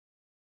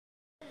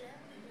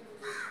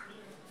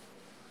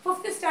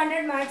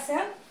standard maths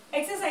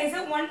exercise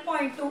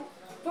 1.2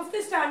 5th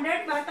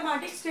standard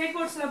mathematics state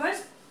board syllabus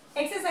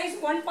exercise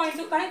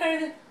 1.2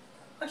 கணக்கு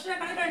அக்ஷரா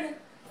கணக்கு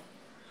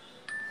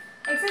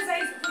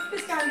exercise 5th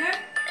standard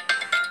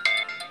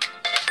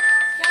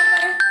யார்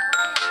பாரு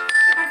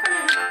cut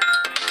பண்ணுங்க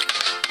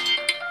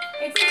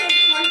exercise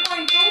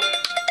 1.2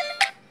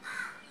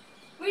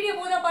 வீடியோ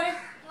போதா பாரு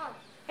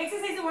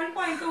exercise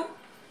 1.2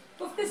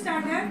 5th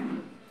standard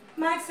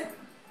maths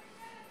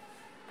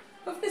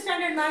 5th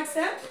standard maths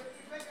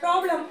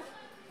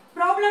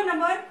problem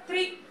number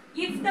 3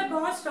 if the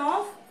cost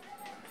of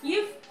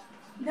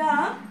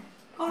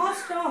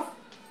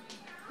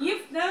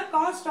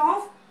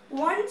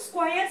 1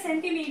 square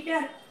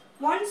centimeter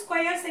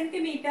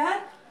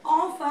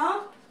of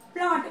a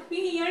plot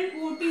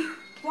PLOT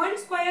 1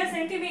 square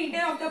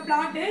centimeter of the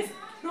plot is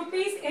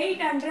rupees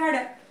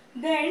 800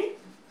 then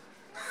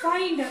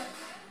find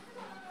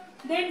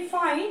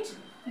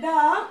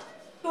the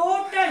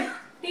total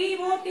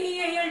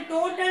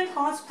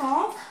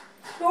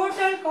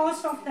total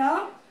cost of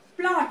the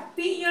plot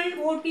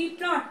PLOT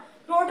plot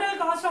total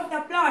cost of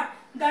the plot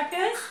that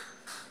is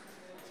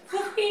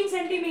 15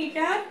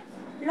 centimeter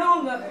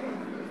long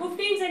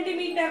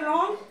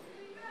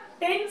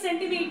 10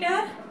 centimeter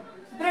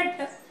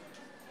breadth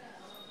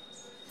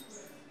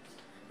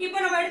இப்போ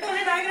நம்ம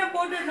எடுத்தோனே diagram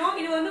போட்டுறோம்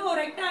இது வந்து ஒரு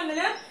rectangle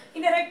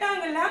இந்த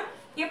ரெக்டாங்கிள்ல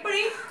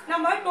எப்படி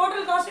நம்ம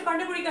டோட்டல் காஸ்ட்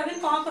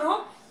கண்டுபிடிக்கிறதுன்னு பார்க்கறோம்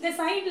இந்த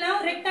சைடுல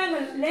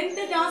ரெக்டாங்கிள்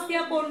லெந்த்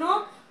ஜாஸ்தியா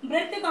போடணும்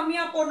breadth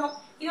கம்மியா போடணும்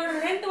இதோட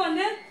length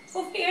வந்து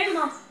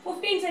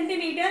 15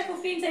 cm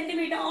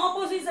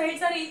opposite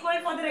sides are equal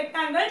for the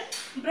rectangle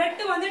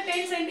breadth வந்து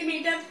 10 cm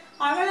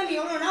அகலம்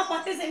எவ்வளவுனா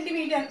 10 cm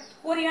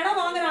ஒரு இடம்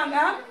வாங்குறாங்க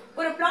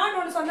ஒரு பிளாட்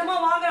ஒன்னு சொந்தமா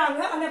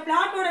வாங்குறாங்க அந்த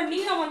பிளாட்டோட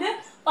நீளம் வந்து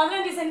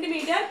 15 cm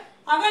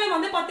அகலம்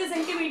வந்து 10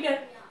 cm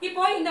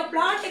இப்போ இந்த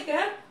பிளாட்டுக்கு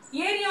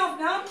ஏரியா ஆஃப்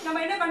த நம்ம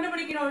என்ன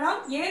கண்டுபிடிக்கணும்னா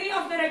ஏரியா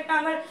ஆஃப் த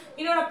ரெக்டாங்கிள்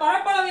இதோட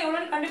பரப்பளவு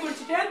எவ்வளவுன்னு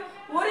கண்டுபிடிச்சிட்டு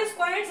ஒரு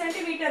ஸ்கொயர்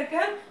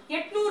சென்டிமீட்டருக்கு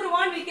 800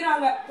 ரூபாய்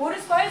விக்கிறாங்க ஒரு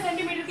ஸ்கொயர்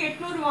சென்டிமீட்டருக்கு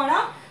 800 ரூபாய்னா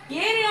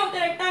area of the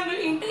rectangle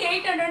into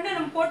 800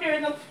 நம்ம போட்டு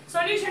எழுதணும்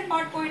சொல்யூஷன்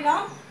பார்ட்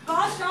போயிடலாம்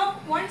cost of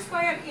 1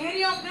 square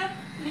area of the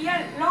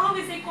real long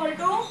is equal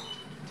to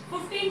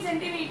 15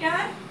 centimeter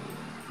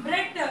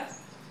breadth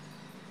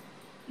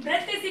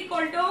is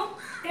equal to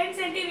 10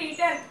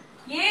 centimeter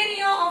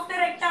area of the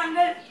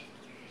rectangle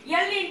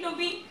L into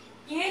B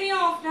area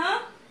of the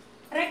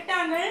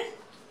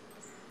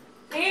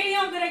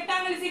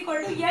rectangle is equal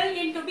to L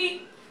into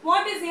B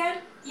what is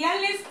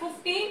L is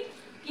 15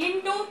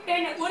 into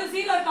 10 ஒரு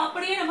 0 இருக்கு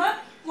அப்படியே நம்ம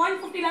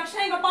 150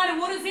 லட்சம் இங்க பாரு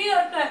ஒரு 0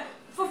 இருக்கு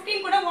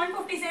 15 கூட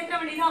 150 சேர்க்க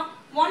வேண்டியதான்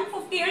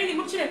 150 எழுதி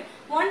முடிச்சிடு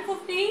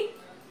 150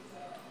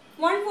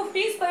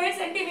 ஸ்கொயர்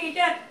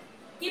சென்டிமீட்டர்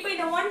இப்போ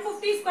இந்த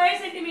 150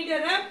 ஸ்கொயர்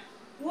சென்டிமீட்டர்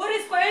ஒரு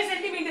ஸ்கொயர்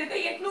சென்டிமீட்டருக்கு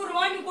 800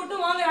 ரூபாய்க்கு போட்டு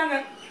வாங்குறாங்க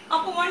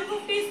அப்போ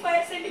 150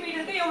 ஸ்கொயர்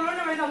சென்டிமீட்டருக்கு எவ்வளவு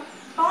நம்ம எழுதலாம்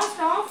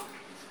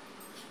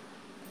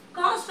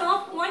cost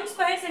of 1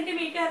 square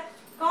centimeter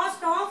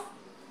cost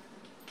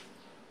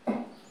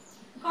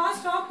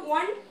of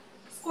 1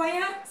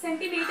 square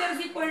centimeter is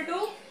equal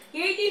to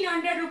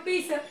 1800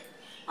 rupees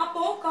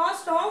appo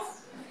cost of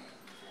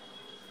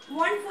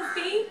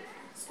 150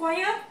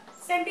 square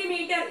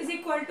centimeter is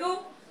equal to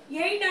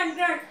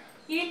 800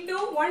 into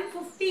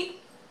 150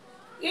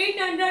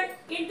 800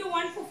 into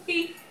 150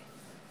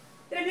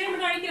 ரெண்டே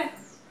மட்டும் அடிக்கிறேன்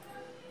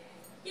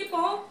இப்போ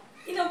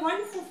இந்த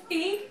 150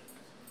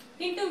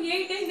 into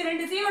 8 இந்த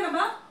ரெண்டு 0 நம்ம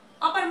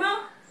அப்புறமா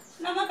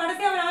நம்ம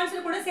கடைசியா ஒரு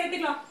ஆன்சர் கூட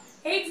சேர்த்துக்கலாம்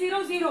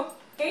 800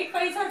 8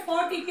 5s are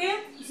 40 க்கு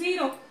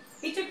 0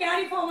 it should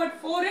carry forward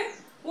 4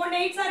 1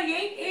 8s are 8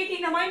 8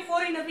 in the mind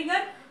 4 in the finger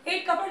 8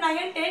 க்கு அப்புறம்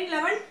 9 10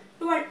 11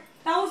 12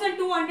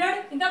 1200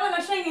 இந்த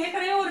லட்சம் இங்க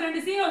ஏற்கனவே ஒரு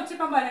ரெண்டு 0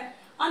 வச்சிருக்கோம் பாரு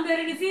அந்த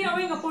ரெண்டு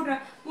 0 இங்க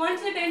போடுறேன்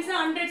 1s 10s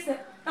 100s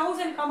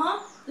 1000 comma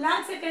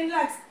lakhs 10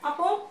 lakhs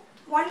அப்போ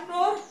 1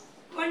 crore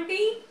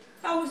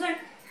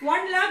 20000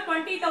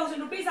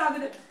 1,20,000 rupees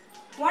ஆகுது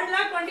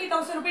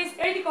 1,20,000 rupees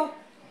எழுதிக்கோ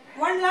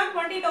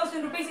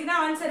 1,20,000 rupees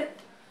இதான் answer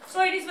so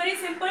it is very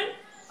simple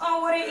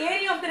ஒரு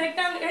area of the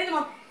rectangle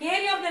எழுதுமா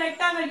area of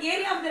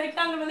the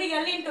rectangle வந்து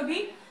L into B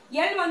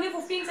L வந்து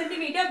 15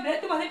 cm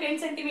breadth வந்து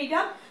 10 cm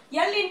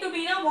L into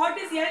B னா what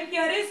is L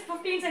here is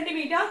 15 cm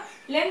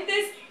length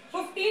is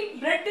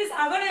 15 breadth is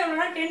அகலம்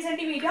எவ்வளவுனா 10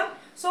 cm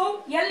so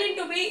L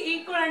into B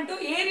equivalent to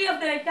area of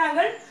the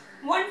rectangle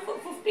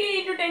 150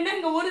 into 10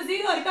 இங்க ஒரு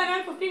 0 இருக்கு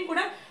அதனால 15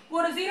 கூட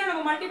ஒரு 0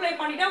 நம்ம மல்டிப்ளை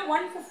பண்ணிட்டா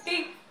 150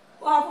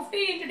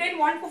 15 into 10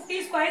 150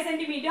 ஸ்கொயர்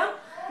சென்டிமீட்டர்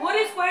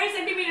ஒரு ஸ்கொயர்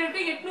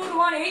சென்டிமீட்டருக்கு 800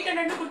 ரூபாய்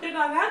 800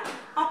 கொடுத்திருக்காங்க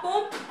அப்போ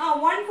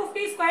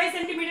 150 square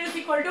centimetre is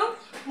equal to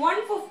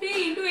 150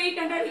 into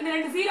 800 இந்த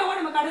ரெண்டு 0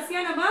 நம்ம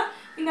கடைசியா நம்ம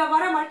இந்த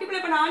வர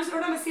மல்டிப்ளை பண்ண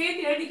ஆன்சரோட நம்ம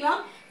சேர்த்து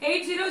எழுதிக்கலாம்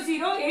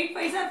 800 8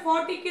 5s are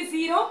 40 க்கு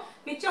 0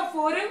 which of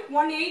 4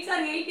 1 8s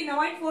are 8 in the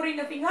mind 4 in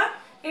the finger 8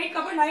 க்கு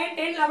அப்புறம் 9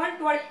 10 11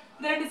 12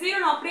 இந்த ரெண்டு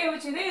 0 நான் அப்படியே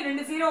வச்சது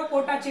ரெண்டு 0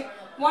 போட்டாச்சு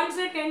 1s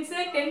 10s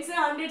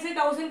 100s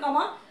 1000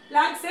 comma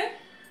lakhs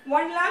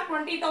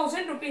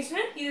 1,20,000 rupees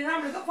இதுதான்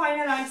நமக்கு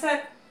final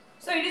answer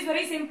so it is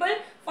very simple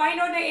find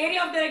out the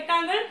area of the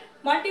rectangle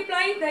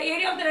multiply the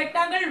area of the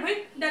rectangle with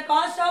the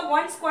cost of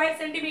 1 square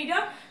centimeter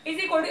is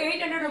equal to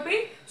 800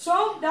 rupees. So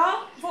the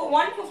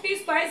 150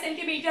 square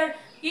centimeter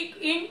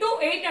into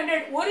 800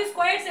 ஒரு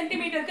square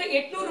சென்டிமீட்டருக்கு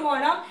 800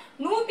 ரூபானா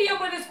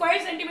 150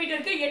 square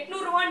சென்டிமீட்டருக்கு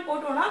 800 ரூபான்னு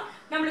போட்டோம்னா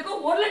நம்மளுக்கு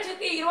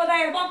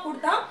 1,20,000 ரூபாய்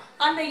கொடுத்தா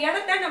அந்த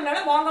இடத்தை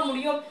நம்மளால வாங்க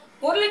முடியும்.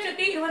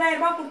 1,20,000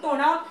 ரூபாய்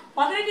கொடுத்தோம்னா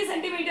 15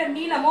 சென்டிமீட்டர்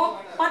நீளமும்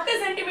 10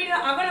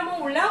 சென்டிமீட்டர்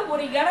அகலமும் உள்ள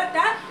ஒரு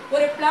இடத்தை,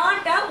 ஒரு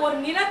பிளாட்டை, ஒரு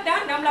நிலத்தை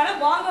நம்மளால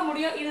வாங்க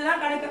முடியும்.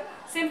 இதுதான் கணக்கு.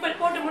 சிம்பிள்.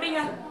 போட்டு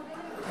முடிங்க.